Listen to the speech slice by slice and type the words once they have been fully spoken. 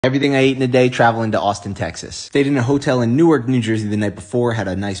Everything I ate in a day traveling to Austin, Texas. Stayed in a hotel in Newark, New Jersey the night before, had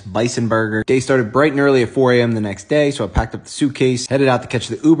a nice bison burger. Day started bright and early at 4 a.m. the next day, so I packed up the suitcase, headed out to catch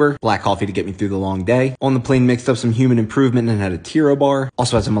the Uber, black coffee to get me through the long day. On the plane, mixed up some human improvement and had a Tiro bar.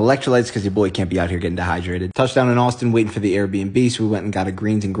 Also had some electrolytes because your boy can't be out here getting dehydrated. Touchdown in Austin, waiting for the Airbnb, so we went and got a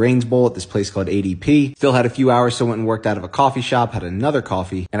greens and grains bowl at this place called ADP. Still had a few hours, so went and worked out of a coffee shop, had another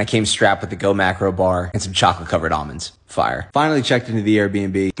coffee, and I came strapped with the Go Macro bar and some chocolate covered almonds. Fire. Finally checked into the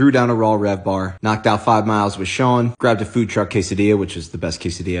Airbnb, threw down a raw rev bar, knocked out 5 miles with Sean, grabbed a food truck quesadilla, which is the best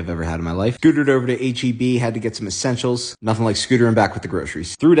quesadilla I've ever had in my life, scootered over to HEB, had to get some essentials, nothing like scootering back with the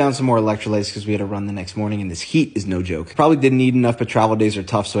groceries. Threw down some more electrolytes because we had to run the next morning and this heat is no joke. Probably didn't eat enough, but travel days are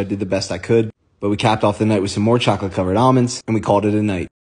tough, so I did the best I could. But we capped off the night with some more chocolate covered almonds and we called it a night.